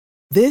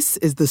This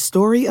is the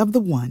story of the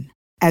one.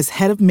 As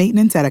head of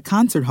maintenance at a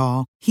concert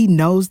hall, he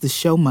knows the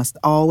show must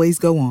always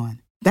go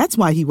on. That's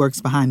why he works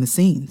behind the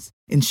scenes,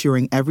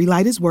 ensuring every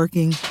light is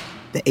working,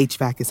 the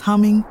HVAC is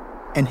humming,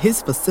 and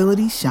his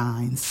facility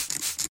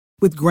shines.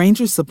 With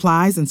Grainger's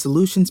supplies and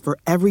solutions for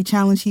every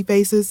challenge he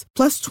faces,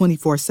 plus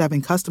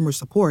 24/7 customer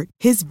support,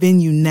 his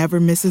venue never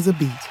misses a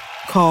beat.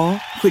 Call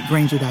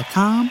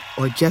quickgrainger.com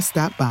or just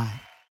stop by.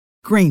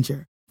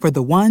 Grainger, for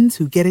the ones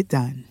who get it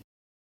done.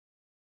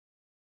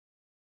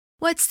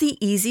 What's the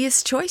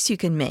easiest choice you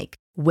can make?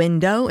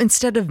 Window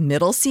instead of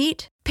middle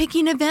seat?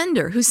 Picking a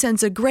vendor who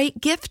sends a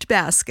great gift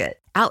basket?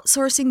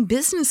 Outsourcing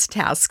business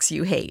tasks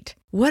you hate?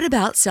 What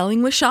about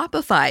selling with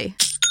Shopify?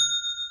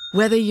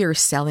 Whether you're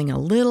selling a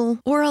little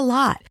or a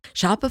lot,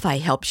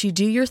 Shopify helps you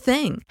do your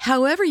thing,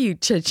 however you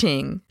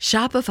cha-ching.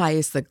 Shopify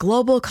is the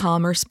global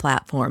commerce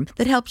platform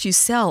that helps you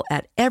sell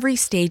at every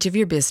stage of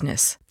your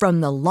business.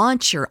 From the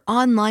launch your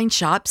online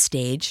shop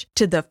stage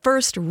to the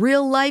first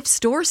real-life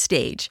store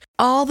stage,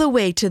 all the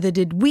way to the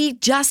did we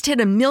just hit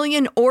a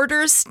million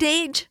orders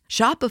stage.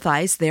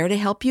 Shopify's there to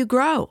help you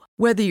grow.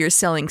 Whether you're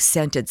selling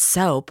scented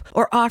soap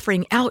or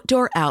offering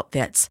outdoor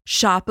outfits,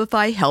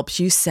 Shopify helps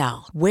you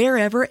sell.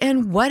 Wherever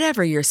and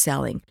whatever you're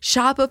selling,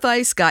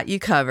 Shopify's got you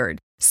covered.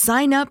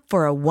 Sign up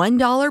for a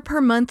 $1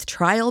 per month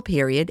trial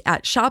period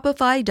at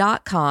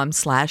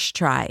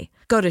shopify.com/try.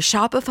 Go to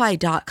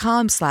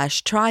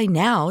shopify.com/try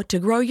now to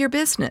grow your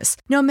business,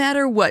 no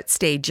matter what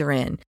stage you're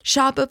in.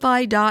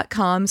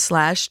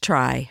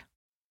 Shopify.com/try.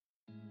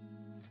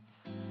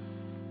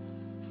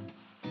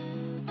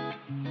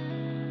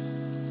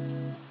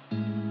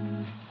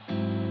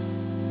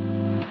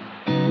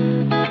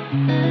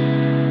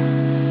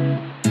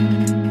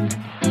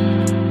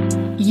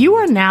 You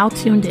are now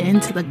tuned in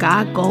to the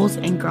God Goals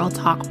and Girl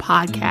Talk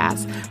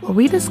podcast, where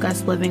we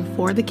discuss living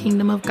for the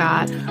kingdom of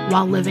God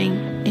while living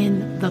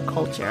in the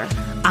culture.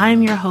 I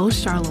am your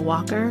host, Charlotte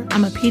Walker.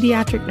 I'm a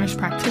pediatric nurse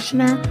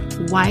practitioner,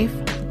 wife,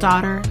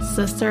 daughter,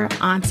 sister,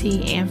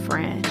 auntie, and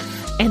friend.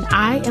 And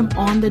I am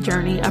on the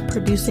journey of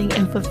producing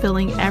and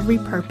fulfilling every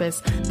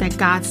purpose that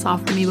God saw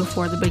for me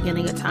before the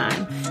beginning of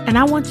time. And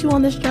I want you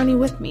on this journey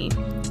with me.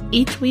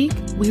 Each week,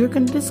 we are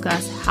going to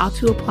discuss how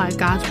to apply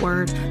God's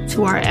word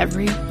to our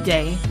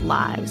everyday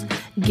lives.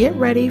 Get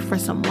ready for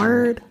some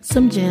word,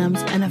 some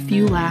gems, and a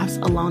few laughs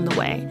along the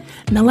way.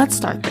 Now let's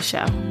start the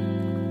show.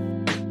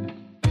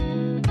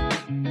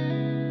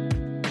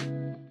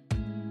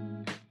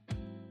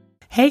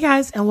 Hey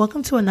guys, and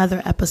welcome to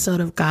another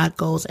episode of God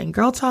Goals and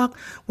Girl Talk,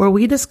 where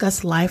we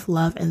discuss life,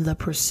 love, and the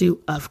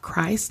pursuit of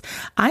Christ.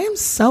 I am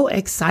so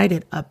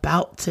excited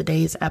about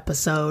today's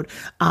episode.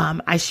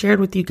 I shared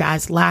with you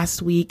guys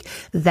last week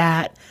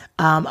that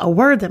a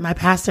word that my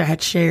pastor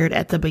had shared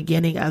at the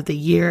beginning of the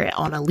year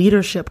on a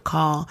leadership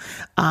call,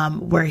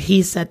 where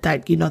he said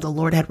that, the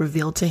Lord had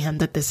revealed to him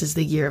that this is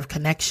the year of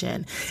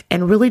connection,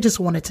 and really just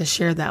wanted to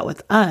share that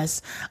with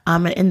us.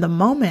 And in the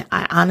moment,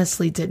 I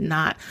honestly did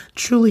not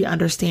truly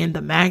understand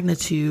the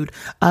magnitude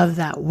of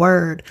that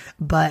word,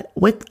 but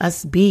with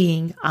us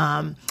being,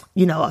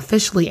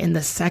 officially in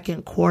the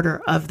second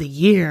quarter of the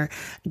year,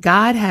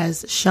 God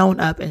has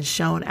shown up and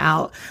shown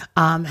out,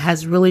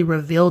 has really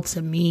revealed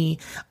to me,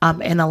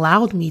 and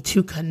allowed me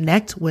to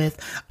connect with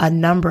a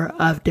number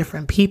of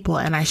different people.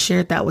 And I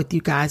shared that with you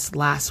guys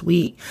last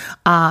week.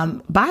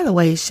 By the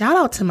way, shout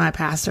out to my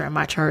pastor at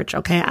my church.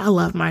 Okay. I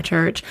love my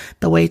church,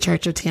 the Way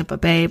Church of Tampa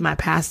Bay, my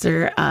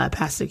pastor,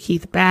 Pastor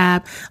Keith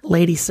Babb,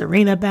 Lady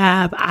Serena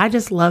Babb. I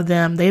just love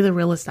them. They the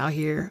realest out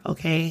here.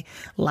 Okay.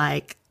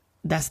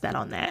 That's that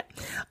on that.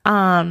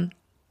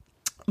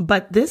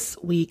 But this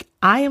week,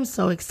 I am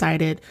so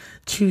excited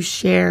to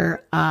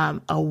share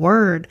a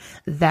word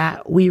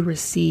that we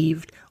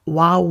received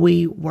while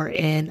we were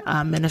in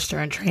minister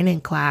and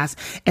training class.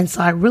 And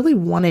so I really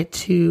wanted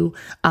to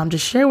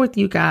just share with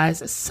you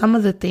guys some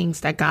of the things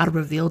that God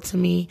revealed to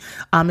me.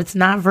 It's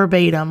not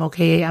verbatim,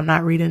 okay? I'm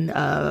not reading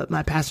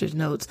my pastor's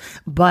notes,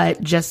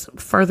 but just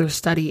further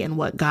study in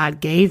what God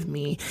gave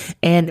me.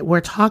 And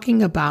we're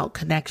talking about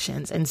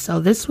connections. And so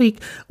this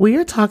week we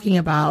are talking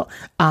about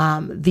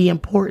the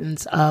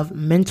importance of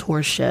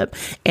mentorship.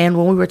 And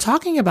when we were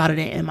talking about it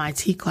in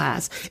MIT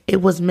class,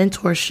 it was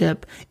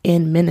mentorship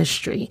in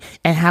ministry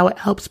and how it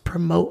helps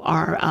promote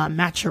our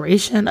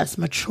maturation, us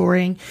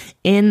maturing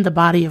in the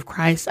body of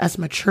Christ, us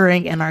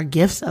maturing in our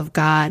gifts of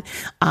God.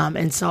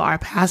 And so our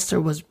pastor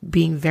was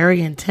being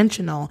very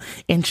intentional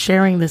in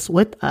sharing this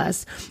with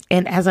us.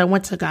 And as I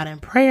went to God in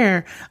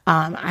prayer,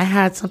 I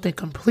had something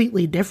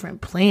completely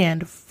different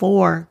planned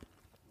for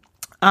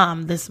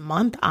this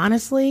month,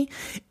 honestly,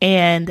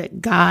 and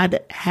God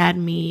had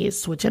me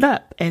switch it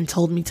up and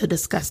told me to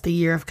discuss the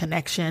year of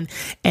connection.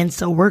 And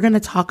so we're going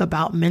to talk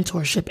about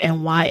mentorship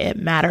and why it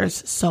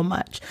matters so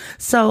much.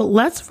 So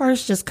let's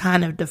first just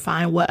kind of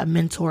define what a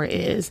mentor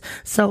is.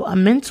 So a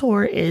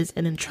mentor is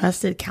an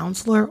entrusted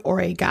counselor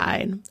or a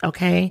guide.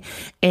 Okay.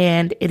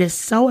 And it is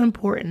so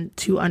important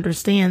to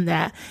understand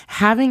that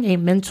having a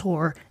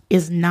mentor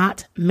is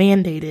not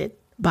mandated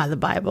by the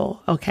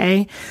Bible.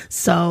 Okay.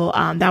 So,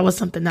 that was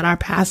something that our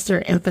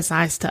pastor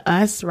emphasized to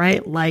us,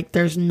 right? Like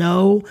there's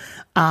no,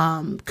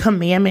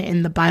 commandment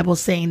in the Bible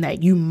saying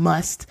that you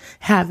must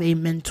have a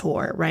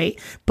mentor, right?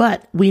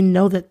 But we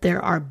know that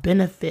there are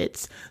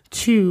benefits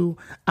to,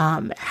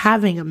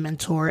 having a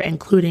mentor,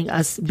 including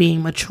us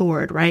being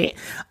matured, right?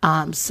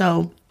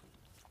 So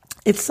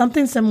it's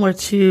something similar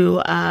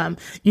to,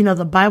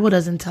 the Bible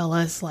doesn't tell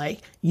us like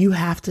you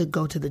have to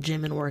go to the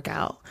gym and work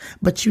out,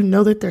 but you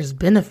know that there's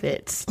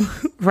benefits,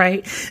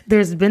 right?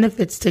 There's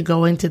benefits to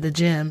going to the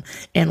gym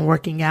and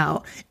working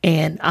out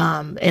and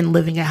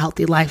living a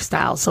healthy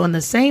lifestyle. So in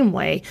the same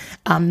way,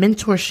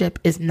 mentorship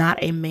is not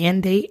a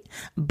mandate,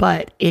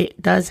 but it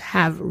does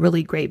have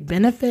really great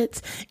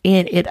benefits,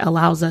 and it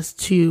allows us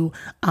to,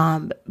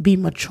 be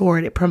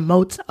matured. It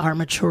promotes our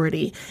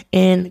maturity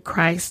in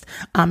Christ,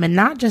 and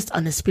not just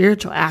on the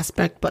spiritual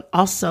aspect, but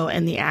also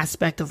in the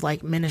aspect of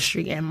like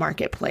ministry and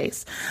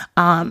marketplace.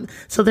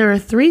 So there are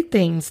three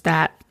things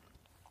that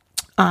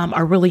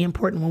are really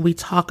important when we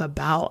talk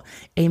about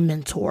a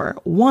mentor.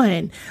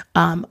 One,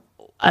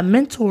 a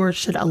mentor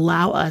should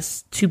allow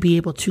us to be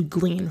able to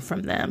glean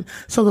from them.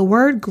 So the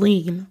word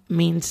glean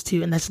means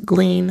to, and that's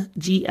glean,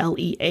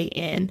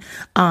 Glean,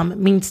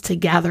 means to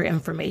gather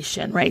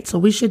information, right? So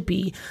we should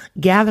be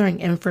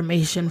gathering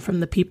information from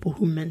the people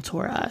who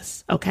mentor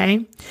us.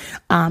 Okay.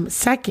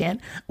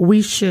 Second,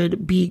 we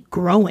should be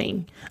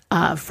growing,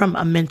 from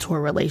a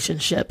mentor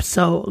relationship.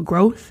 So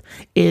growth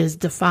is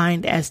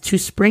defined as to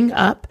spring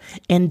up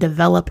and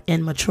develop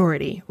in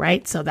maturity,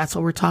 right? So that's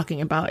what we're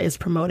talking about, is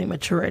promoting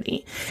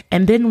maturity.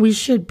 And then we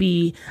should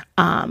be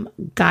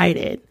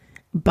guided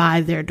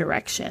by their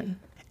direction.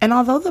 And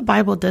although the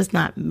Bible does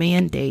not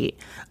mandate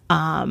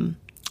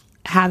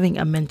having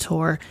a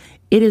mentor,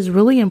 it is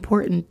really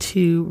important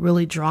to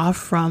really draw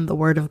from the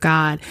word of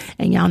God.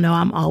 And y'all know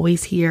I'm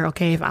always here.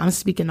 Okay. If I'm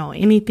speaking on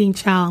anything,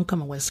 child, I'm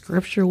coming with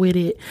scripture with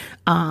it.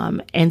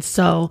 And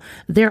so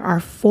there are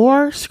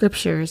 4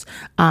 scriptures,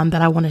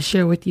 that I want to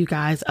share with you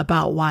guys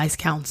about wise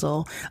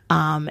counsel.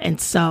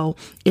 And so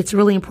it's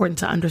really important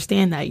to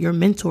understand that your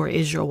mentor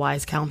is your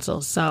wise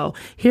counsel. So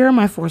here are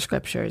my 4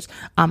 scriptures.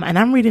 And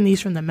I'm reading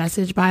these from the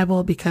Message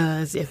Bible,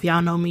 because if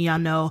y'all know me, y'all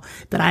know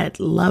that I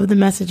love the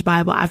Message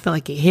Bible. I feel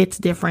like it hits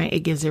different.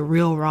 It gives it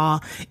real raw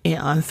and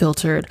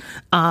unfiltered.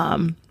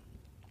 And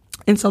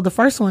so the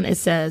first one, it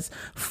says,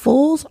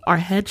 fools are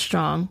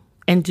headstrong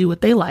and do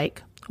what they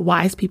like.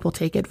 Wise people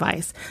take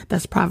advice.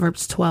 That's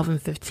Proverbs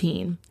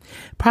 12:15.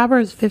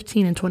 Proverbs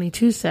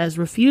 15:22 says,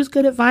 refuse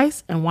good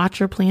advice and watch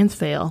your plans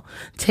fail.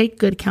 Take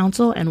good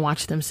counsel and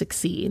watch them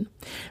succeed.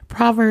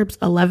 Proverbs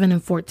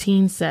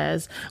 11:14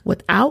 says,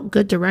 without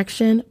good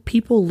direction,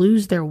 people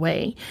lose their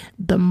way.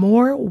 The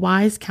more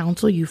wise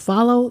counsel you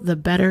follow, the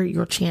better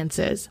your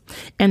chances.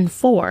 And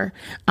 4,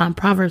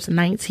 Proverbs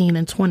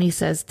 19:20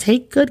 says,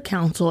 take good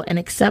counsel and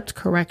accept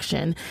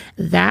correction.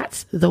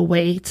 That's the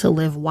way to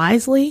live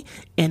wisely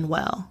and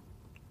well.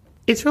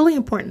 It's really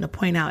important to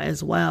point out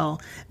as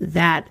well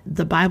that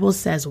the Bible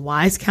says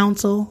wise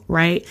counsel,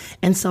 right?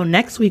 And so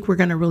next week, we're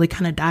going to really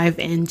kind of dive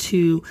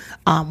into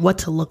what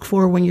to look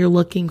for when you're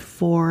looking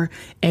for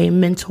a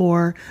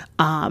mentor,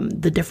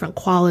 the different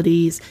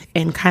qualities,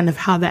 and kind of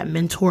how that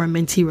mentor and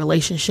mentee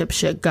relationship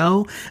should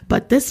go.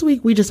 But this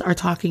week, we just are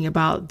talking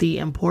about the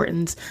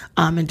importance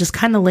and just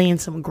kind of laying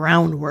some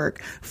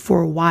groundwork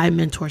for why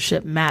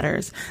mentorship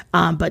matters.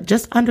 But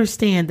just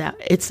understand that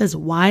it says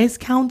wise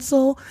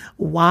counsel,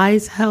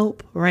 wise help,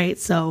 right?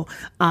 So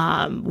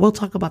we'll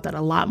talk about that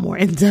a lot more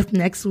in depth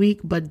next week,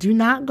 but do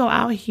not go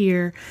out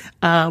here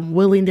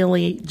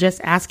willy-nilly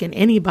just asking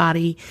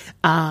anybody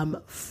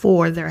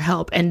for their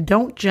help. And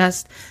don't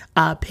just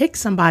pick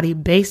somebody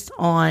based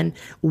on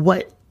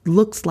what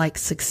looks like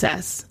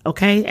success.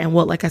 Okay. And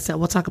like I said,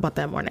 we'll talk about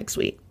that more next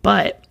week.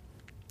 But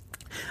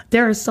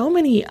there are so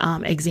many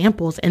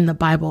examples in the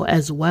Bible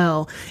as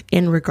well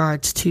in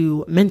regards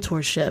to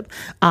mentorship.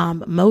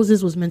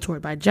 Moses was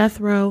mentored by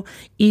Jethro.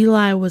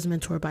 Eli was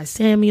mentored by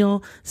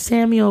Samuel.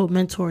 Samuel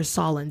mentored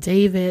Saul and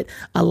David.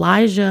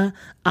 Elijah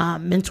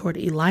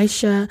mentored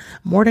Elisha.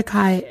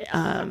 Mordecai,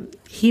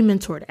 he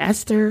mentored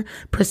Esther.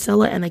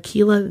 Priscilla and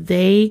Aquila,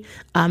 they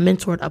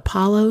mentored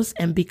Apollos.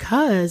 And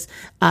because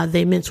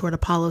they mentored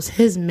Apollos,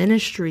 his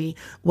ministry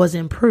was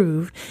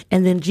improved.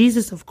 And then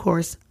Jesus, of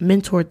course,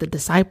 mentored the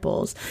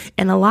disciples.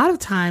 And a lot of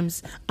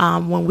times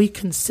when we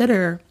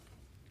consider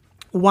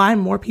why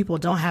more people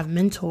don't have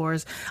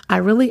mentors, I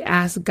really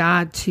ask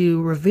God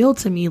to reveal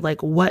to me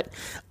like what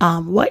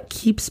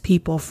keeps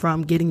people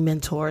from getting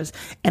mentors.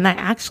 And I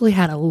actually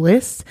had a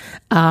list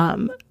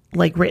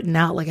like written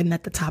out, like, and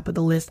at the top of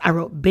the list, I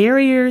wrote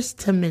barriers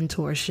to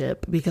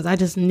mentorship, because I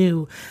just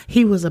knew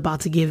he was about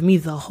to give me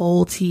the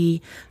whole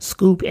tea,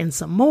 scoop, and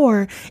some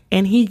more.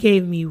 And he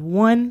gave me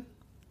one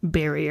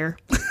barrier.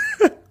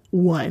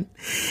 One.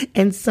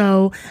 And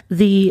so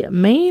the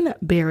main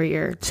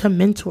barrier to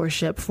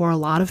mentorship for a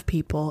lot of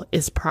people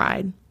is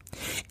pride.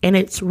 And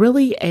it's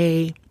really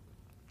a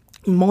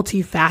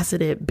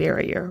multifaceted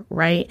barrier,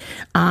 right?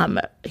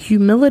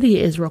 Humility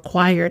is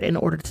required in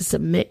order to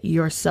submit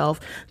yourself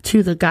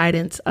to the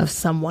guidance of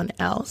someone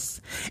else.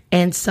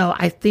 And so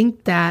I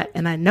think that,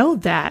 and I know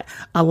that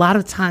a lot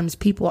of times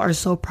people are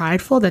so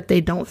prideful that they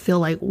don't feel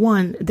like,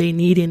 one, they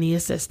need any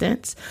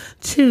assistance.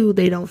 Two,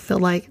 they don't feel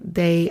like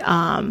they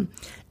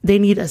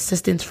need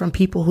assistance from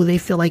people who they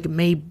feel like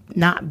may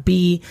not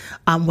be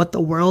what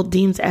the world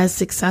deems as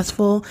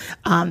successful.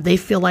 They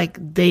feel like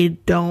they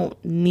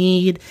don't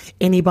need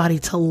anybody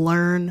to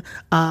learn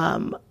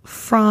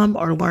from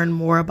or learn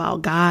more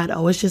about God.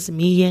 Oh, it's just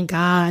me and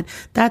God.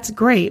 That's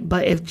great.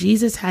 But if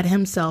Jesus had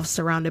himself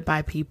surrounded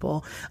by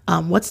people,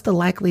 what's the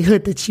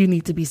likelihood that you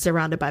need to be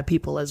surrounded by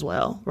people as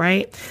well,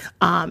 right?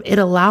 It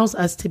allows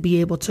us to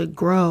be able to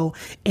grow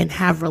and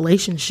have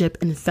relationship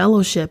and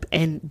fellowship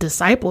and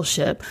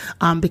discipleship,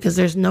 because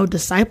there's no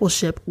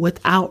discipleship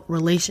without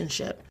relationship.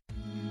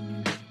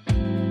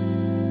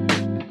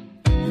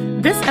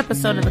 This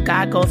episode of the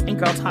God Goals and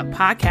Girl Talk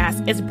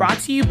podcast is brought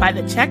to you by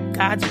the Check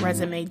God's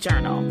Resume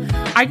Journal.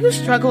 Are you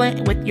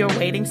struggling with your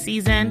waiting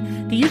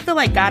season? Do you feel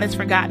like God has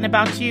forgotten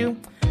about you?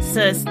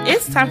 Sis,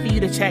 it's time for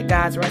you to check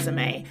God's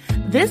resume.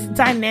 This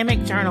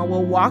dynamic journal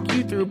will walk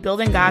you through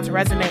building God's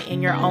resume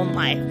in your own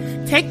life.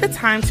 Take the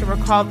time to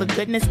recall the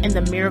goodness and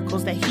the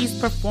miracles that He's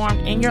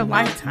performed in your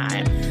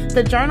lifetime.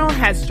 The journal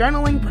has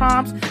journaling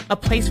prompts, a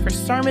place for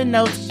sermon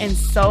notes, and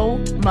so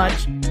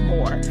much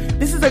more.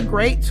 This is a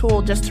great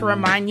tool just to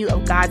remind you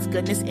of God's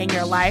goodness in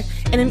your life,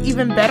 and an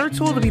even better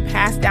tool to be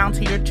passed down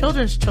to your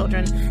children's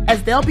children,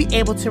 as they'll be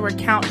able to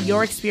recount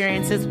your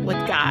experiences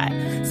with God.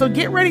 So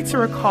get ready to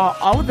recall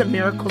all of the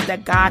miracles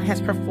that God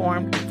has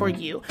performed for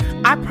you.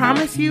 I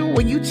promise you,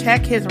 when you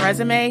check His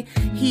resume,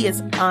 He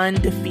is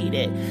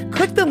undefeated.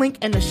 Click the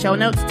link in the show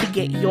notes to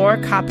get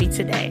your copy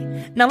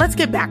today. Now let's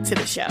get back to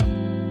the show.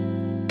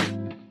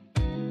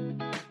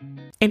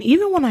 And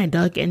even when I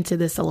dug into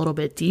this a little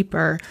bit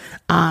deeper,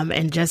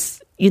 and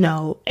just,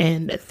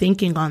 and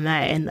thinking on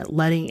that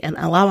and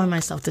allowing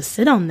myself to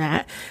sit on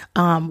that,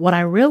 what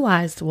I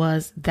realized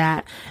was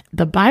that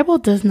the Bible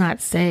does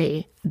not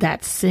say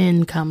that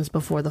sin comes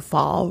before the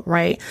fall,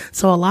 right?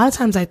 So a lot of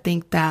times I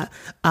think that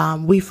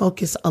we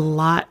focus a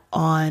lot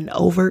on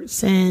overt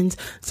sins.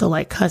 So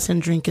like cussing,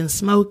 drinking,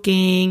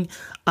 smoking,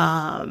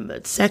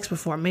 sex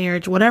before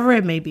marriage, whatever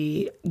it may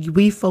be,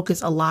 we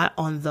focus a lot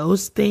on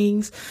those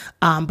things.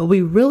 But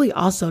we really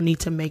also need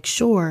to make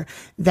sure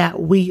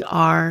that we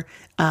are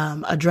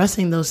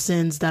addressing those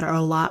sins that are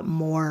a lot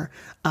more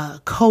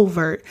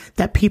covert,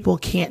 that people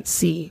can't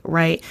see,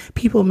 right?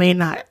 People may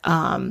not,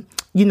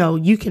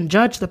 you can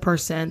judge the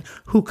person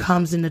who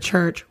comes into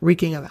church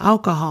reeking of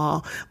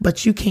alcohol,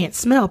 but you can't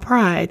smell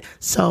pride.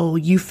 So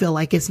you feel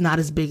like it's not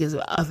as big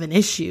of an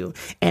issue.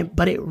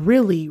 But it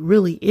really,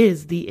 really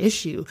is the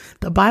issue.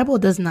 The Bible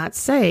does not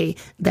say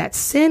that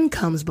sin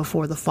comes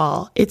before the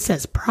fall. It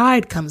says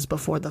pride comes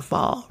before the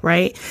fall,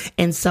 right?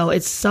 And so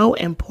it's so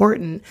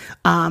important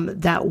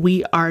that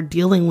we are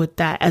dealing with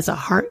that as a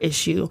heart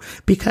issue,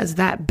 because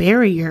that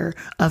barrier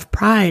of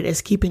pride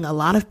is keeping a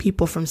lot of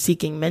people from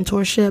seeking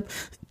mentorship,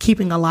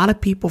 keeping a lot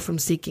of people from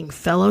seeking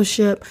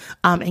fellowship,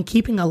 and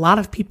keeping a lot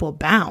of people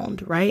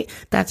bound, right?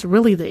 That's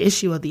really the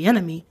issue of the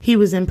enemy. He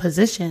was in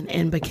position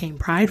and became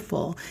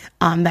prideful.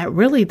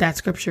 That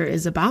scripture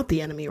is about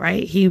the enemy,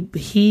 right?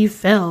 He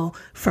fell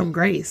from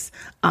grace.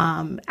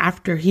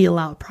 After he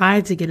allowed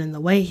pride to get in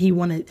the way, he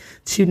wanted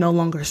to no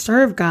longer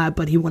serve God,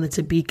 but he wanted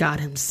to be God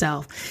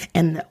himself.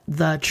 And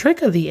the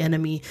trick of the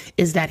enemy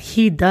is that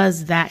he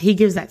does that. He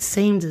gives that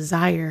same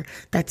desire,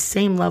 that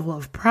same level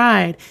of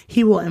pride.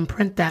 He will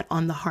imprint that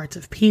on the hearts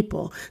of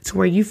people to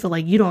where you feel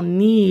like you don't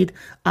need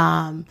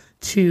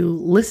to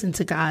listen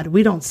to God.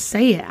 We don't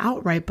say it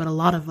outright, but a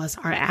lot of us,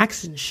 our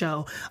actions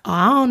show, oh,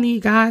 I don't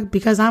need God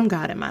because I'm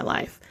God in my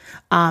life.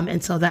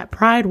 And so that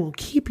pride will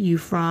keep you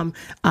from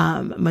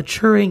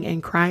maturing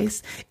in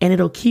Christ, and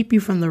it'll keep you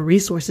from the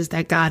resources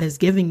that God has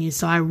given you.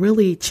 So I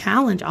really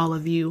challenge all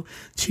of you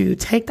to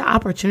take the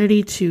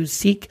opportunity to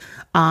seek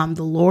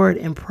the Lord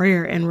in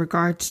prayer in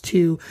regards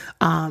to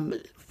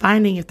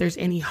finding if there's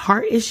any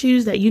heart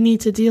issues that you need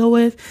to deal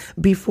with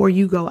before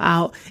you go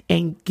out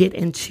and get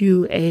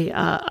into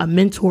a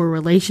mentor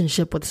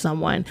relationship with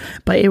someone.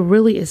 But it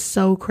really is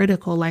so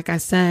critical. Like I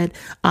said,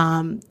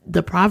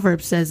 the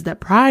proverb says that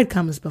pride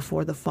comes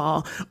before the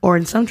fall, or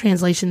in some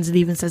translations, it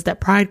even says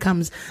that pride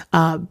comes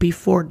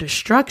before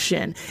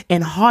destruction,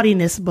 and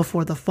haughtiness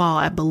before the fall,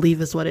 I believe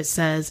is what it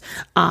says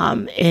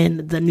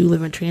in the New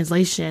Living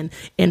Translation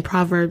in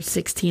Proverbs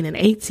 16 and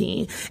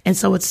 18. And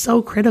so it's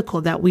so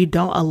critical that we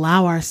don't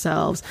allow ourselves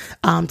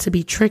to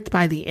be tricked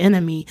by the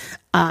enemy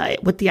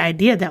with the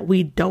idea that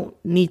we don't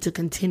need to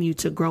continue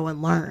to grow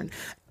and learn.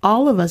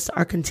 all of us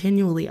are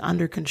continually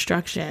under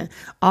construction.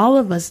 All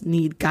of us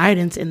need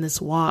guidance in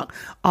this walk.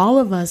 All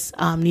of us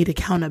need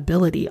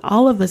accountability.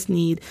 All of us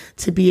need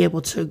to be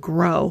able to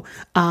grow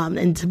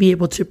and to be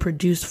able to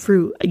produce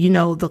fruit.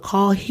 The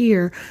call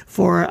here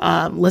for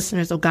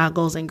listeners of God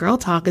Goals and Girl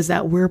Talk is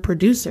that we're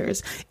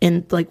producers,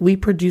 and we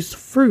produce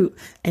fruit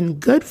and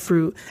good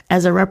fruit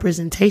as a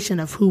representation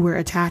of who we're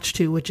attached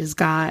to, which is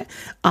God.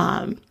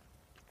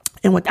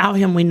 And without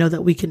him, we know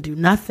that we can do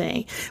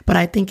nothing. But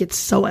I think it's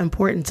so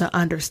important to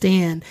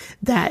understand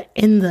that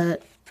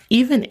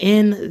even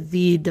in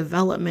the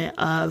development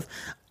of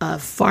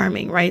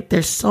farming, right?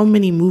 There's so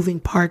many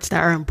moving parts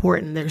that are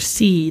important. There's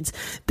seeds,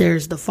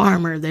 there's the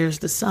farmer, there's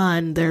the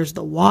sun, there's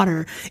the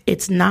water.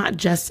 It's not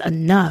just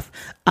enough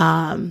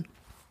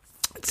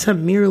to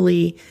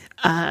merely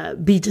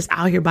be just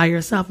out here by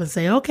yourself and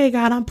say, okay,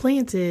 God, I'm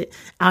planted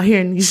out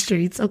here in these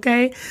streets.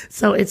 Okay.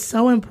 So it's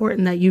so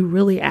important that you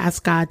really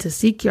ask God to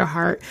seek your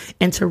heart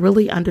and to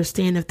really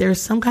understand if there's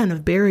some kind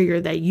of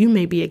barrier that you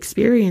may be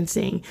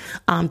experiencing,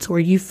 to where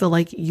you feel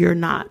like you're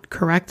not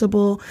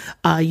correctable.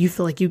 You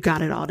feel like you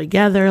got it all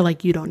together,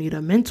 like you don't need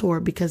a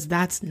mentor, because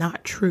that's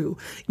not true.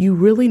 You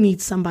really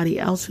need somebody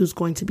else who's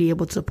going to be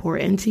able to pour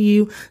into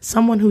you,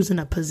 someone who's in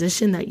a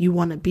position that you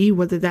want to be,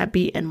 whether that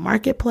be in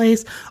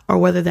marketplace or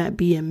whether that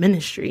be in ministry.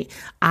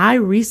 I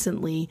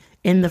recently,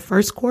 in the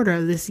first quarter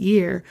of this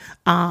year,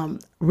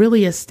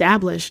 really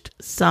established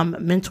some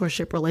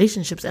mentorship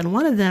relationships. And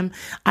one of them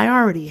I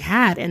already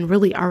had and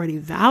really already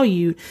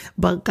valued,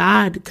 but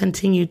God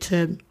continued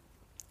to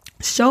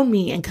show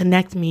me and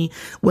connect me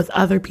with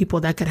other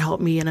people that could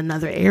help me in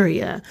another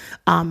area.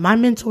 My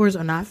mentors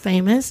are not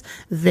famous.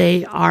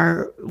 They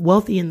are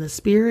wealthy in the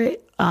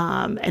spirit.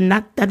 And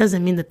that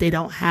doesn't mean that they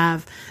don't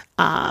have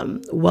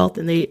wealth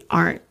and they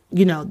aren't,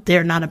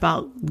 they're not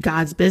about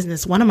God's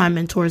business. One of my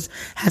mentors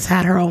has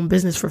had her own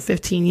business for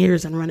 15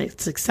 years and run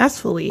it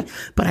successfully.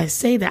 But I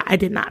say that I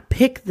did not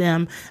pick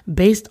them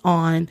based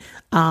on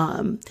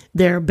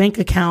their bank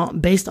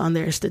account, based on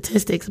their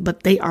statistics,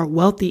 but they are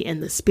wealthy in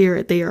the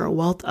spirit. They are a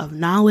wealth of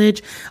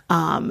knowledge.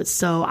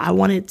 So I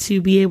wanted to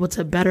be able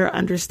to better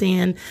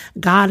understand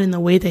God in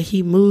the way that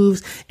he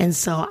moves. And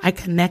so I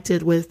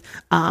connected with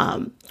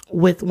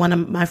one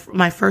of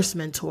my first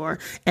mentor,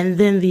 and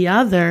then the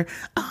other,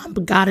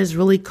 God is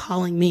really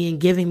calling me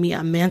and giving me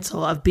a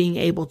mantle of being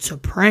able to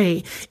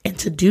pray and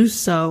to do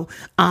so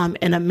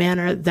in a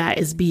manner that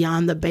is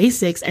beyond the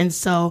basics. And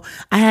so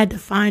I had to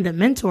find a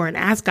mentor and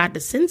ask God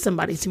to send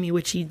somebody to me,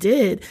 which he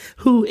did,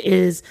 who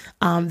is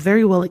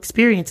very well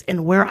experienced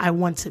in where I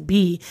want to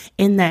be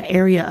in that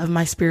area of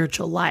my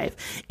spiritual life.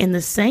 In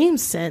the same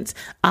sense,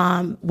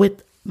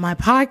 with my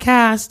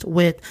podcast,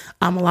 with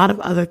a lot of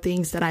other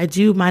things that I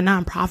do, my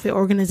nonprofit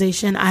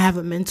organization, I have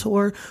a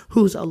mentor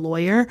who's a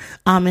lawyer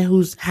and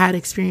who's had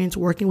experience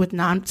working with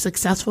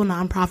successful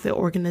nonprofit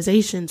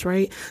organizations,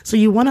 right? So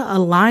you want to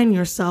align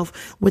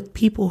yourself with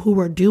people who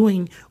are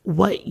doing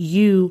what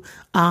you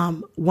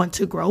want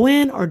to grow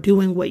in, or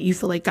doing what you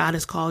feel like God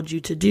has called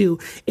you to do.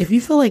 If you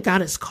feel like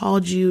God has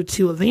called you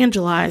to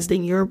evangelize,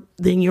 then your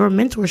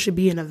mentor should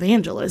be an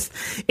evangelist.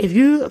 If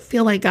you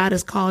feel like God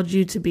has called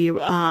you to be,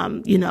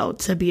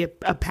 to be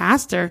a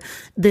pastor,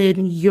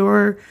 then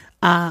your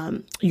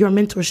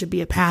mentor should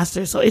be a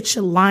pastor. So it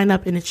should line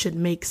up and it should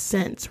make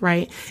sense,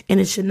 right? And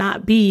it should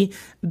not be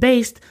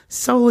based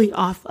solely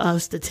off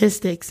of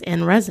statistics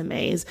and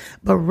resumes,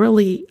 but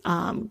really,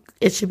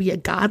 it should be a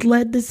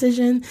God-led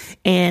decision,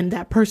 and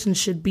that person you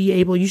should be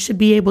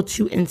able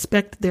to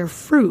inspect their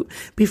fruit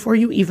before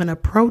you even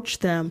approach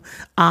them,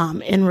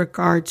 in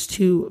regards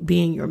to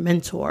being your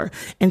mentor.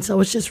 And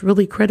so it's just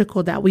really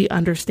critical that we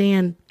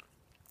understand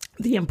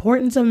the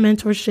importance of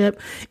mentorship,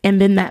 and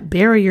then that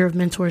barrier of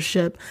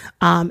mentorship,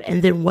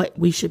 and then what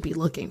we should be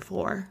looking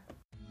for.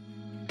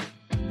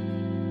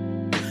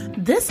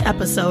 This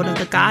episode of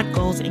the God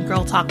Goals and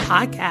Girl Talk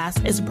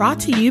podcast is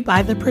brought to you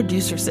by the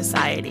Producer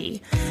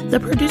Society. The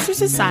Producer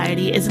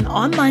Society is an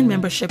online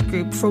membership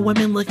group for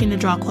women looking to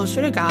draw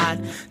closer to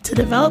God, to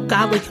develop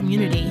godly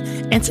community,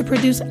 and to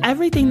produce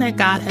everything that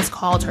God has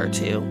called her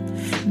to.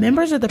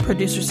 Members of the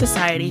Producer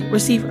Society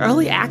receive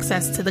early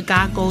access to the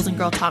God Goals and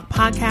Girl Talk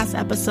podcast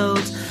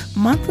episodes,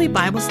 monthly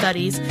Bible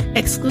studies,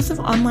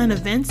 exclusive online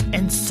events,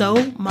 and so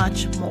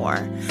much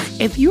more.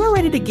 If you are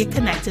ready to get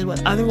connected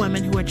with other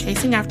women who are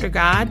chasing after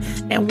God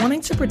and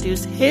wanting to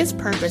produce his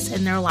purpose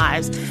in their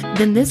lives,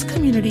 then this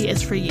community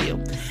is for you.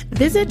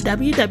 Visit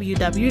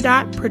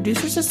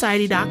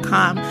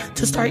www.producersociety.com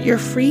to start your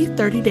free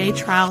 30-day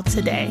trial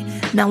today.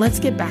 Now let's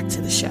get back to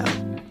the show.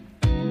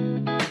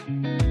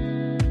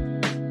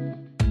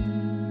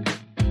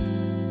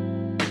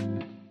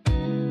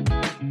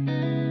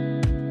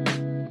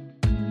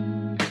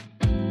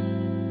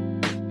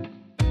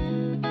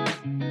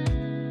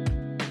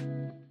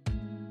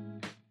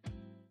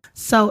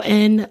 So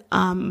in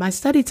my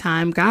study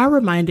time, God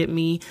reminded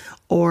me,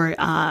 or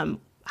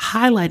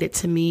highlighted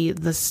to me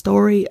the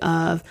story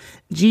of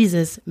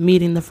Jesus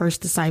meeting the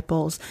first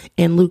disciples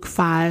in Luke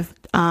 5,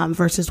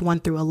 verses 1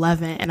 through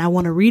 11. And I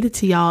want to read it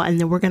to y'all, and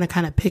then we're going to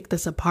kind of pick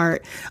this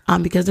apart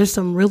because there's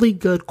some really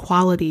good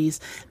qualities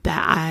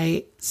that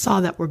I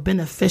saw that were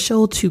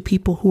beneficial to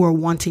people who are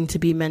wanting to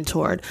be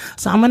mentored.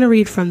 So I'm going to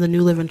read from the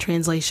New Living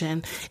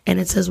Translation, and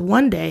it says,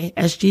 "One day,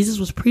 as Jesus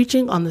was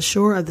preaching on the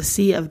shore of the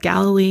Sea of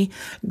Galilee,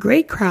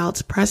 great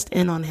crowds pressed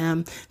in on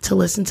him to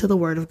listen to the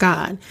word of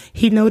God.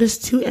 He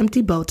noticed 2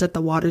 empty boats at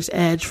the water's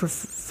edge,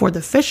 for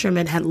the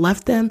fishermen had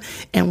left them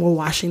and were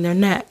washing their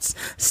nets.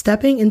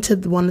 Stepping into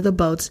one of the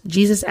boats,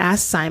 Jesus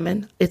asked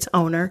Simon, its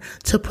owner,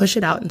 to push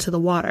it out into the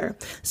water.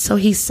 So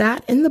he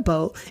sat in the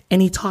boat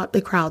and he taught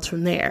the crowds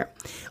from there.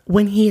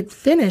 When he had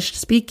finished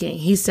speaking,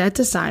 he said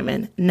to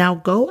Simon, 'Now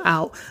go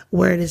out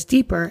where it is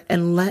deeper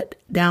and let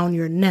down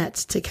your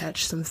nets to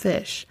catch some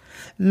fish.'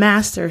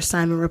 'Master,'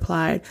 Simon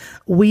replied,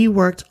 'we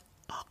worked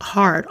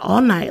hard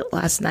all night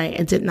last night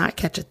and did not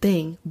catch a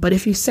thing. But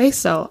if you say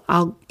so,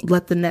 I'll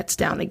let the nets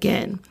down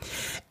again.'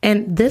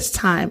 And this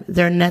time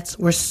their nets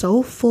were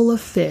so full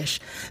of fish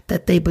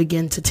that they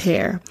began to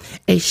tear.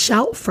 A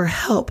shout for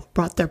help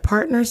brought their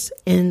partners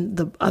in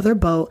the other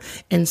boat,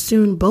 and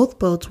soon both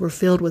boats were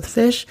filled with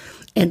fish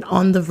and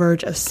on the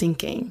verge of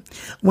sinking.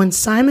 When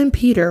Simon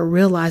Peter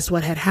realized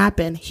what had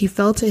happened, he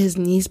fell to his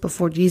knees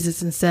before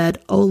Jesus and said,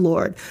 'O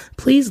Lord,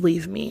 please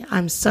leave me.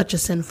 I'm such a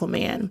sinful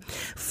man.'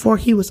 For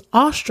he was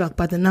awestruck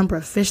by the number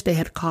of fish they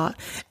had caught,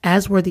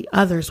 as were the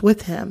others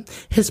with him.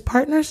 His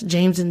partners,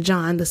 James and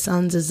John, the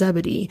sons of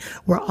Zebedee,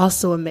 were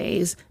also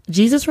amazed.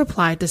 Jesus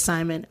replied to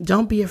Simon,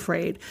 'Don't be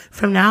afraid.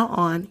 From now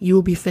on, you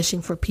will be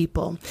fishing for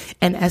people.'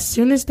 And as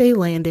soon as they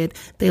landed,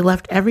 they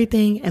left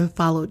everything and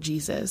followed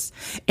Jesus."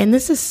 And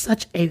this is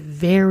such a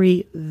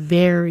very,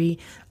 very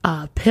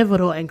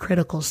pivotal and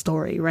critical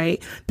story,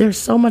 right? There's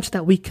so much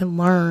that we can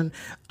learn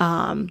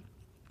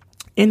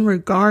in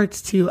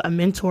regards to a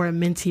mentor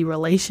and mentee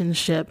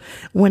relationship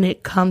when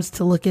it comes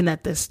to looking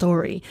at this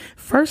story.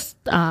 First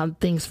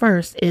things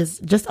first is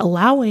just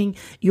allowing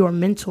your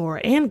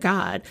mentor and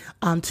God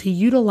to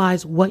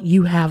utilize what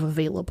you have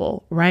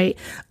available, right?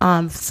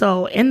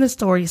 So in the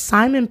story,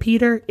 Simon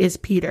Peter is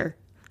Peter.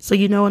 So,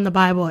 you know, in the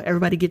Bible,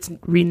 everybody gets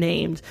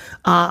renamed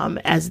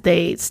as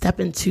they step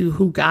into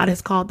who God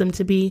has called them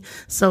to be.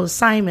 So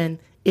Simon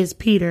is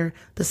Peter,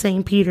 the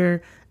same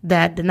Peter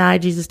that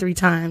denied Jesus 3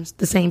 times,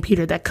 the same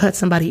Peter that cut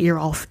somebody's ear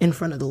off in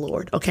front of the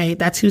Lord. Okay,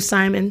 that's who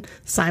Simon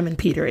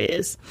Peter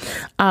is.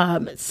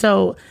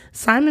 So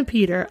Simon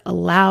Peter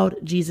allowed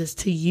Jesus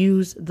to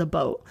use the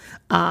boat.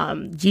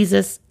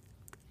 Jesus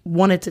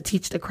wanted to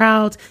teach the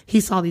crowds. He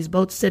saw these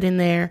boats sitting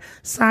there.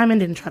 Simon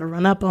didn't try to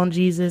run up on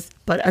Jesus,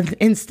 but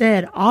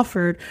instead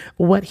offered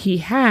what he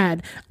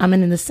had. And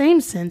in the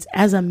same sense,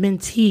 as a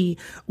mentee,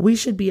 we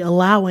should be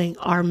allowing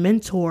our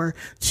mentor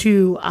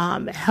to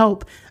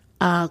help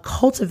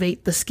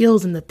cultivate the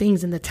skills and the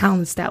things and the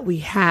talents that we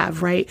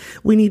have, right?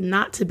 We need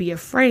not to be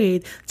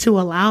afraid to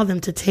allow them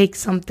to take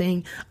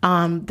something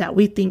that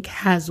we think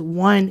has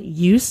one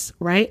use,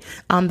 right?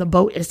 The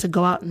boat is to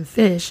go out and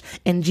fish,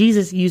 and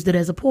Jesus used it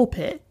as a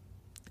pulpit.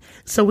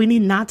 So we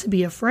need not to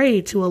be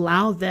afraid to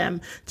allow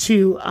them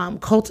to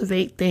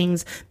cultivate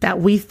things that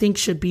we think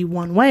should be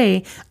one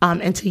way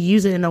and to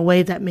use it in a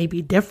way that may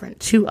be different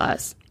to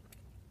us.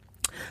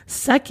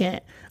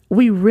 Second,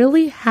 we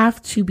really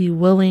have to be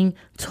willing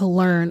to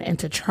learn and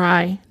to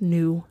try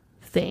new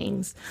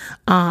things.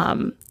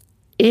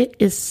 It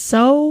is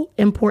so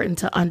important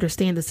to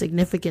understand the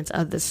significance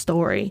of this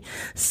story.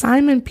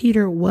 Simon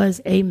Peter was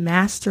a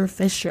master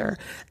fisher.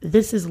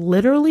 This is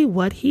literally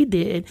what he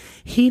did.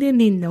 He didn't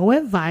need no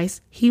advice.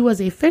 He was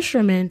a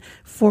fisherman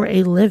for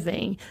a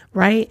living,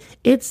 right?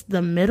 It's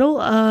the middle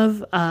of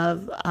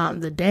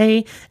the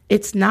day.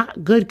 It's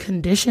not good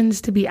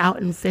conditions to be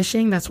out and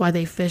fishing. That's why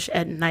they fish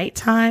at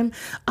nighttime.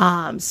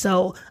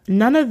 So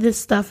none of this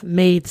stuff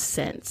made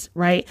sense,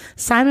 right?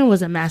 Simon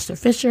was a master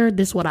fisher.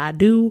 This is what I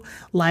do.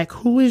 Like,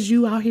 who is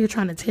you out here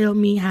trying to tell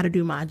me how to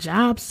do my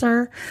job,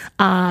 sir?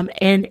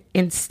 And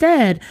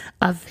instead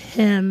of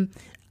him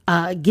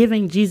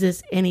giving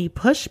Jesus any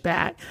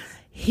pushback,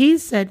 he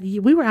said,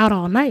 "We were out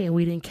all night and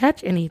we didn't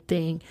catch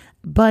anything,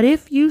 but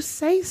if you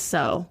say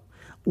so,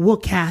 we'll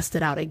cast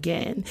it out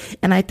again."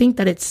 And I think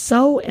that it's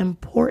so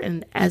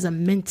important as a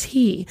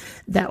mentee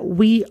that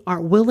we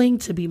are willing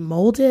to be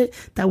molded,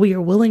 that we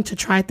are willing to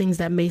try things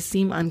that may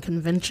seem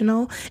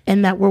unconventional,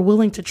 and that we're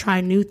willing to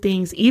try new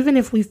things, even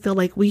if we feel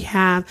like we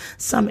have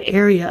some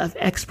area of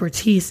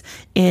expertise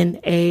in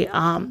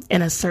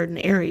a certain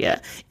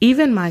area.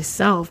 Even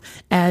myself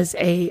as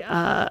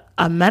a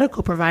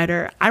medical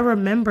provider, I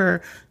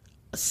remember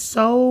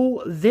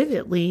so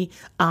vividly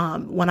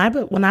when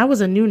I was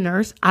a new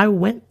nurse, I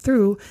went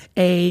through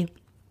a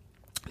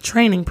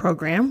training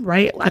program,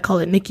 right? I call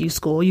it NICU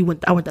school.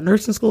 I went to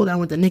nursing school, then I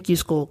went to NICU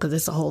school because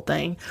it's a whole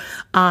thing.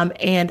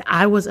 And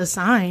I was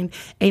assigned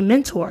a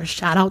mentor.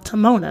 Shout out to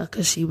Mona,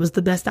 because she was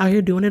the best out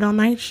here doing it on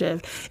night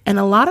shift. And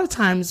a lot of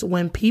times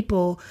when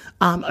people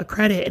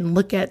accredit and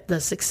look at the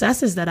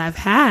successes that I've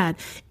had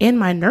in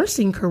my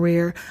nursing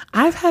career,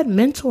 I've had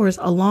mentors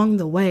along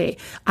the way.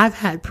 I've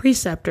had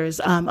preceptors.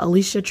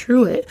 Alicia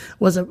Truitt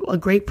was a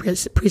great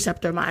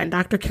preceptor of mine,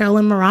 Dr.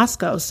 Carolyn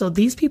Marasco. So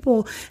these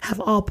people have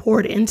all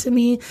poured into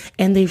me,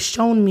 and they've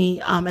shown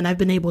me, and I've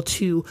been able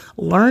to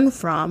learn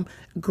from,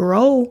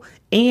 grow,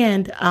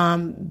 and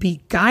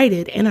be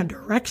guided in a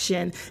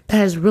direction that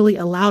has really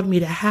allowed me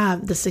to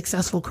have the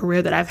successful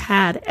career that I've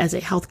had as a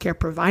healthcare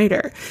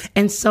provider.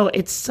 And so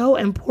it's so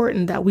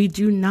important that we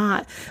do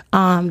not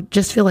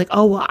just feel like,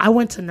 oh, well, I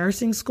went to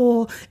nursing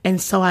school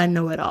and so I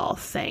know it all.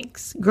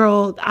 Thanks.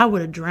 Girl, I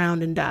would have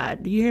drowned and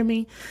died. Do you hear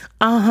me?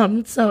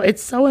 So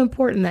it's so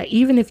important that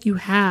even if you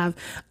have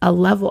a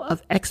level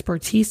of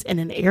expertise in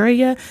an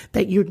area,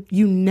 that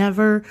you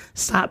never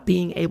stop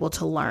being able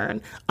to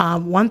learn.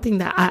 One thing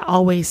that I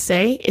always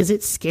say is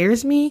it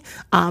scares me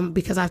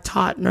because I've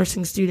taught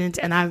nursing students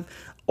and I've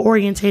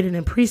orientated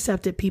and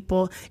precepted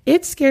people.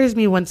 It scares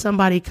me when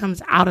somebody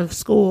comes out of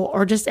school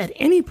or just at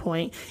any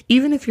point,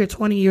 even if you're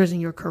 20 years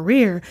in your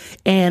career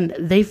and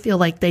they feel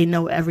like they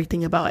know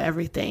everything about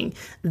everything.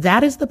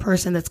 That is the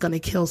person that's going to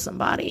kill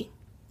somebody,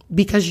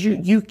 because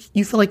you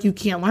feel like you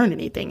can't learn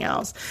anything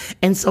else.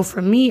 And so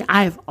for me,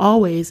 I've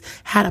always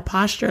had a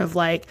posture of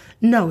like,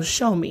 no,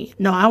 show me.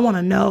 No, I want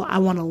to know. I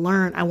want to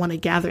learn. I want to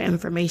gather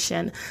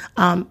information.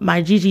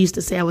 My Gigi used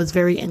to say I was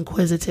very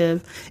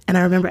inquisitive. And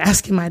I remember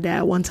asking my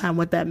dad one time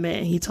what that meant.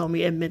 And he told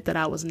me it meant that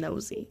I was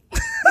nosy.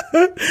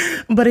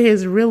 But it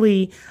has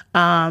really,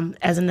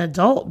 as an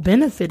adult,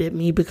 benefited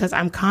me because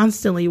I'm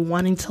constantly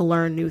wanting to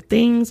learn new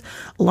things,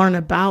 learn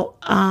about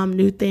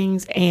new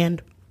things,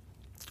 and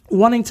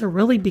wanting to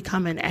really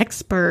become an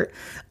expert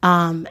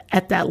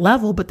at that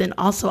level, but then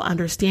also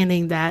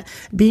understanding that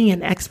being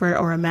an expert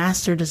or a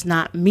master does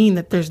not mean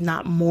that there's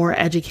not more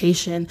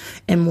education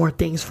and more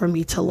things for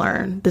me to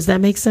learn. Does that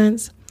make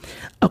sense?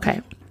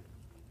 Okay.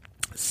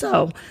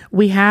 So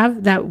we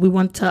have that we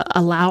want to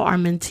allow our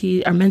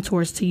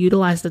mentors to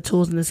utilize the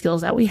tools and the skills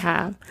that we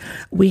have.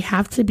 We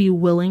have to be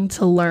willing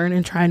to learn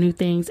and try new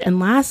things. And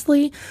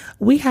lastly,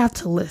 we have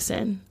to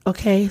listen.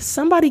 Okay.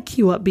 Somebody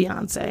cue up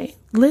Beyonce.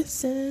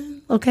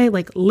 Listen. Okay.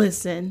 Like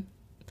listen.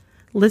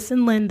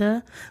 Listen,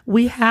 Linda.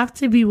 We have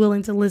to be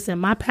willing to listen.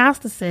 My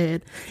pastor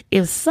said,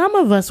 if some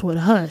of us would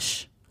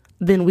hush,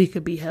 then we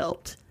could be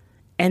helped.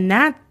 And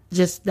that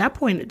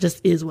point, it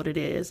just is what it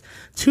is.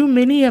 Too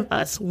many of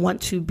us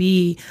want to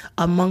be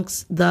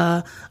amongst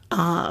the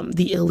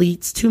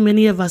elites. Too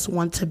many of us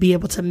want to be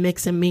able to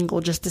mix and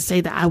mingle just to say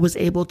that I was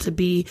able to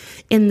be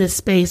in this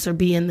space or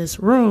be in this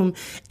room.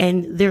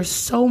 And there's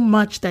so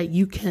much that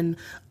you can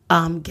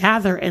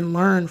gather and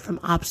learn from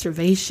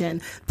observation.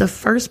 The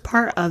first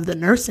part of the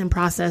nursing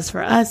process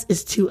for us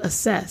is to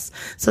assess.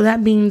 So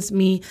that means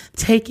me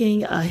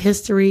taking a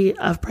history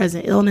of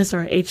present illness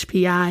or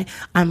HPI.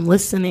 I'm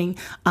listening.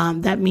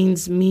 That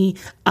means me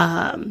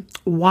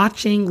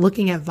watching,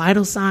 looking at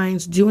vital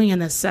signs, doing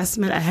an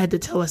assessment, a head to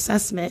toe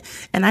assessment.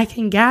 And I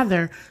can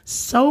gather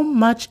so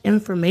much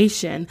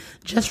information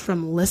just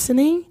from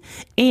listening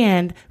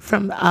and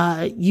from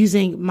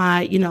using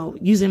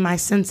my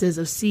senses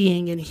of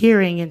seeing and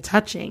hearing and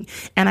touching.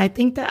 And I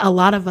think that a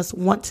lot of us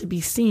want to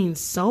be seen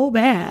so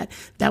bad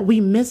that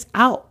we miss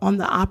out on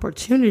the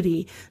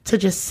opportunity to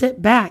just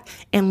sit back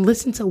and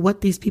listen to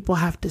what these people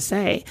have to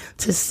say,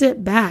 to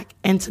sit back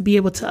and to be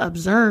able to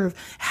observe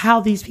how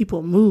these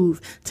people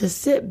move, to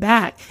sit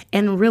back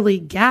and really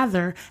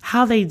gather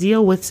how they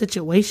deal with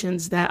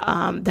situations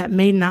that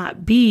may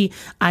not be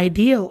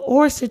ideal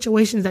or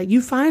situations that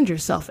you find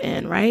yourself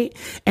in, right?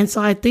 And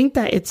so I think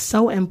that it's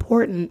so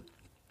important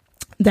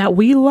that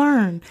we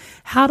learn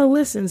how to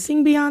listen.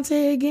 Sing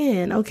Beyonce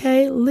again,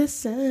 okay?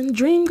 Listen,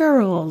 dream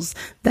girls.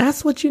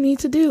 That's what you need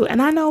to do.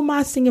 And I know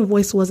my singing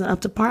voice wasn't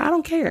up to par. I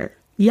don't care.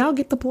 Y'all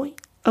get the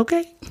point,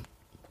 okay?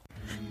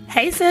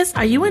 Hey sis,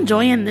 are you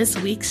enjoying this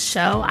week's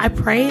show? I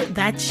pray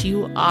that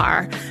you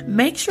are.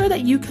 Make sure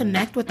that you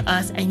connect with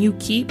us and you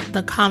keep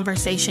the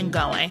conversation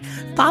going.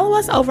 Follow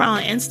us over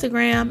on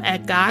Instagram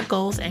at God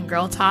Goals and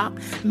Girl Talk.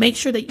 Make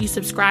sure that you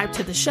subscribe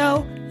to the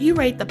show, you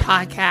rate the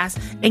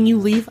podcast, and you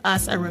leave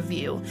us a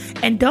review.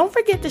 And don't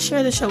forget to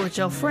share the show with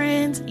your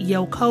friends,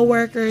 your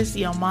coworkers,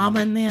 your mama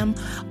and them,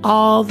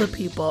 all the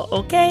people,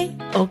 okay?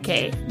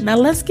 Okay, now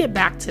let's get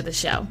back to the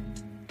show.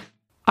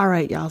 All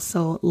right, y'all.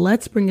 So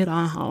let's bring it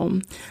on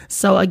home.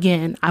 So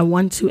again, I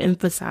want to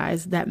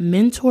emphasize that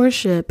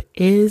mentorship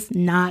is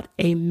not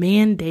a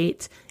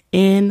mandate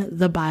in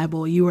the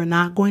Bible. You are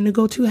not going to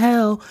go to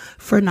hell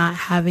for not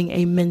having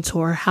a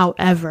mentor.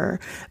 However,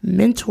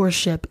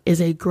 mentorship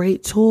is a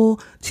great tool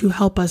to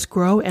help us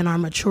grow in our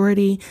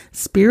maturity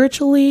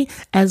spiritually,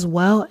 as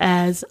well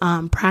as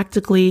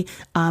practically.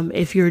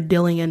 If you're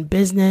dealing in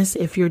business,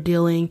 if you're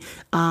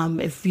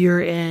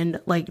in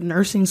like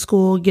nursing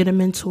school, get a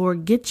mentor,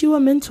 get you a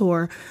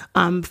mentor,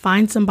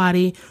 find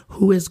somebody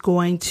who is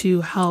going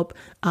to help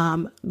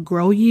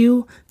grow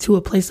you to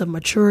a place of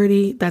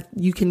maturity that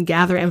you can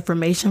gather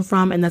information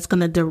from, and that's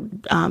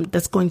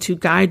going to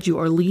guide you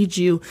or lead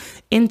you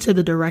into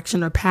the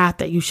direction or path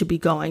that you should be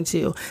going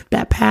to.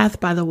 That path,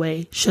 by the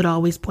way, should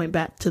always point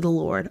back to the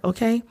Lord.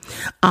 Okay.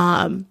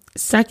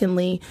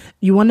 Secondly,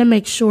 you want to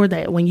make sure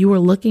that when you are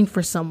looking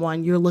for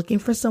someone, you're looking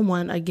for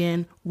someone,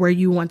 again, where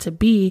you want to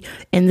be.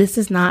 And this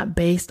is not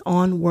based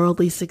on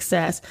worldly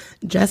success.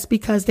 Just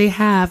because they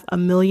have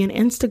 1 million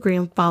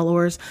Instagram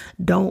followers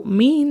don't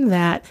mean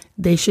that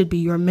they should be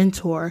your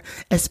mentor,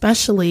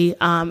 especially,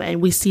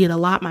 and we see it a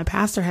lot. My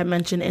pastor had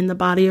mentioned in the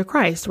body of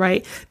Christ,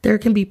 right? There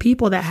can be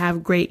people that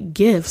have great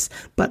gifts,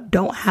 but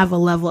don't have a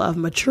level of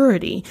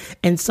maturity.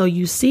 And so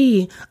you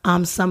see,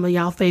 some of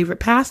y'all favorite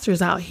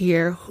pastors out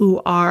here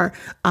who are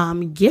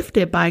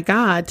gifted by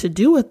God to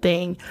do a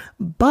thing,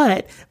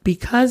 but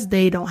because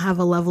they don't have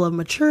a level of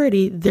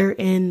maturity, they're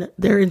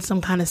in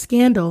some kind of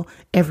scandal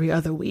every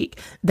other week.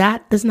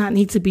 That does not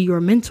need to be your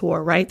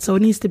mentor, right? So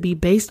it needs to be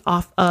based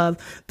off of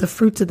the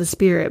fruits of the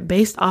Spirit,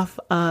 based off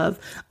of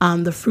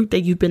the fruit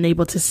that you've been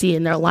able to see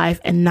in their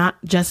life, and not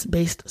just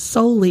based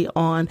solely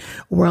on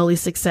worldly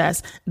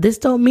success. This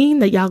don't mean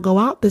that y'all go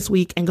out this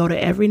week and go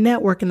to every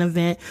networking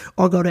event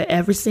or go to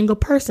every single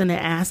person and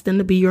ask them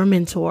to be your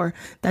mentor.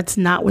 That's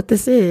not what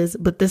this is,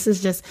 but this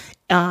is just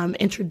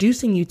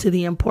introducing you to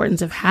the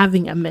importance of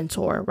having a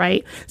mentor,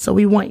 right? So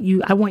I want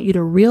you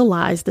to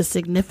realize the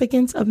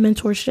significance of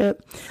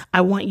mentorship.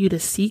 I want you to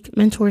seek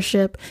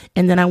mentorship,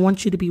 and then I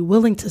want you to be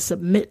willing to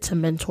submit to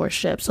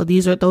mentorship. So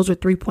those are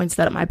 3 points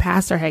that my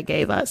pastor had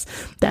gave us,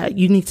 that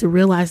you need to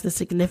realize the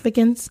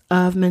significance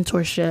of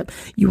mentorship.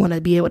 You want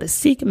to be able to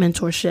seek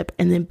mentorship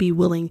and then be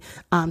willing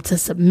to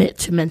submit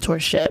to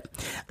mentorship.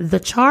 The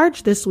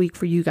charge this week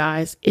for you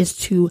guys is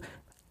to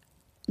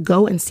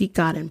go and seek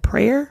God in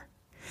prayer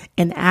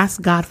and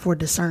ask God for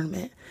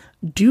discernment.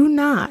 Do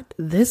not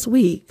this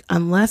week,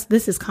 unless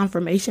this is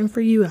confirmation for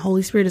you and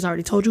Holy Spirit has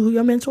already told you who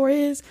your mentor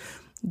is,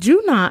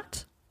 do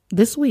not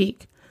this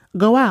week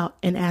go out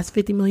and ask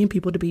 50 million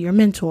people to be your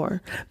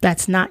mentor.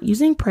 That's not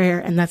using prayer,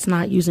 and that's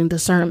not using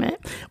discernment.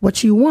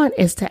 What you want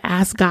is to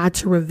ask God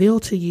to reveal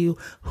to you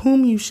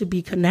whom you should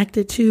be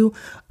connected to,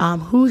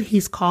 who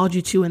he's called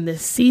you to in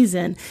this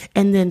season,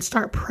 and then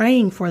start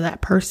praying for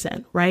that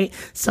person, right?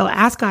 So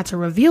ask God to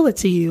reveal it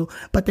to you,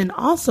 but then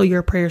also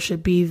your prayer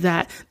should be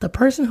that the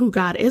person who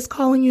God is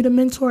calling you to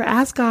mentor,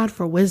 ask God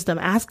for wisdom,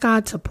 ask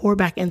God to pour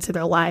back into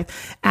their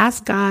life,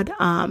 ask God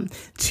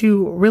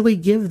to really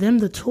give them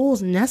the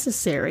tools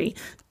necessary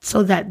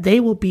so that they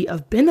will be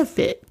of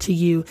benefit to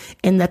you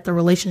and that the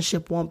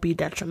relationship won't be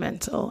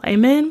detrimental.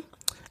 Amen.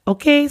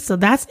 Okay, so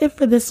that's it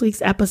for this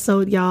week's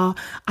episode, y'all.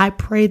 I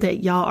pray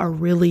that y'all are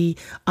really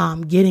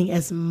getting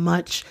as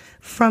much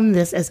from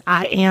this as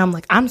I am.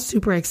 Like, I'm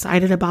super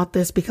excited about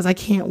this because I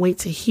can't wait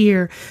to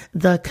hear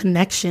the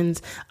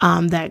connections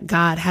that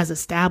God has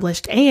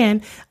established.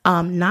 And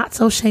not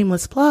so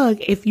shameless plug,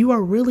 if you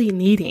are really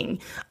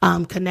needing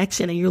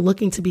connection and you're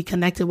looking to be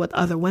connected with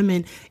other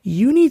women,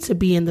 you need to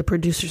be in the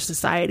Producer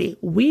Society.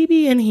 We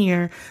be in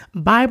here,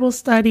 Bible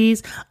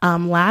studies.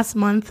 Last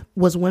month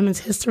was Women's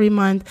History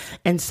Month.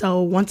 And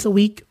so once a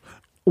week,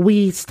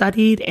 we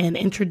studied and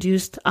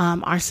introduced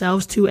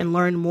ourselves to and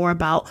learned more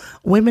about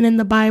women in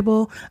the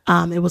Bible.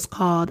 It was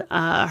called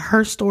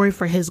Her Story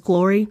for His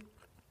Glory.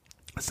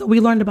 So we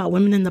learned about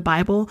women in the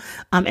Bible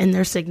and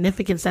their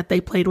significance that they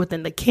played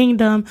within the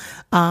kingdom.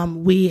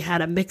 We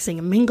had a mixing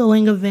and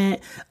mingling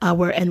event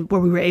where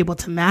we were able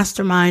to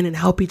mastermind and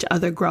help each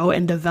other grow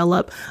and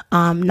develop,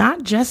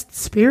 not just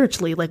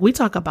spiritually. Like, we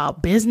talk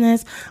about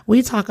business,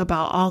 we talk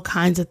about all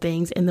kinds of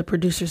things in the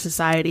Producer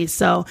Society.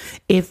 So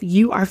if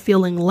you are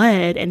feeling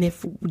led, and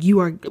if you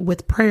are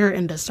with prayer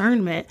and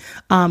discernment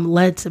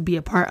led to be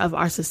a part of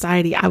our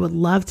society, I would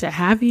love to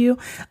have you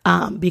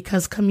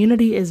because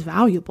community is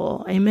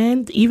valuable.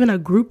 Amen. Even a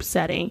group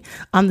setting.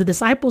 The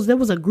disciples, there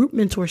was a group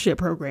mentorship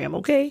program.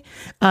 Okay.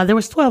 There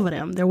was 12 of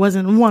them. There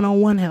wasn't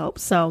one-on-one help.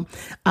 So,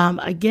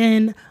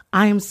 again,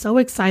 I am so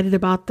excited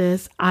about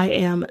this. I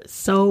am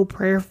so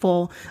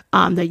prayerful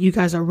that you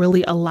guys are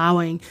really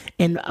allowing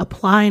and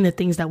applying the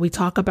things that we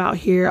talk about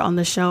here on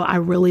the show. I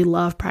really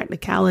love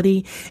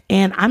practicality,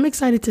 and I'm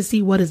excited to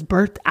see what is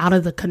birthed out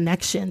of the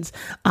connections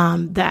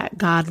that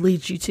God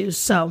leads you to.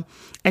 So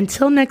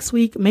until next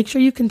week, make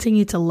sure you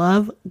continue to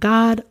love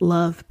God,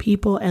 love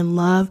people, and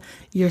love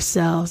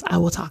yourselves. I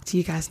will talk to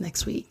you guys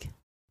next week.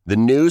 The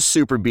new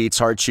Super Beats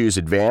Heart Chews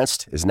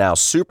Advanced is now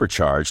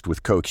supercharged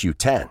with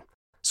CoQ10.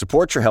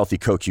 Support your healthy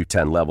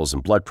CoQ10 levels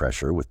and blood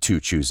pressure with 2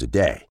 chews a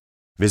day.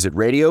 Visit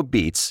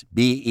RadioBeats,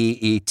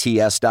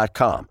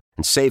 BEETS.com,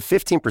 and save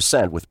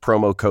 15% with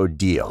promo code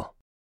DEAL.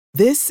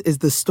 This is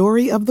the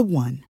story of the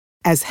one.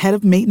 As head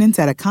of maintenance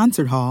at a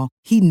concert hall,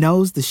 he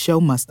knows the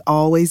show must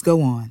always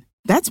go on.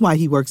 That's why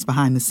he works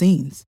behind the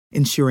scenes,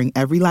 ensuring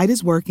every light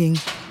is working,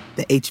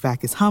 the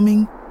HVAC is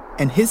humming,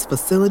 and his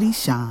facility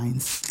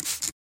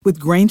shines. With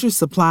Grainger's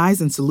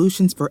supplies and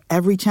solutions for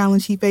every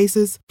challenge he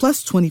faces,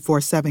 plus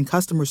 24/7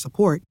 customer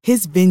support,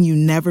 his venue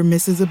never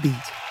misses a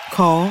beat.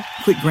 Call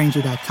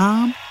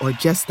quickgrainger.com or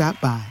just stop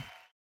by.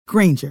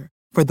 Grainger,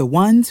 for the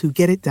ones who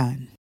get it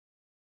done.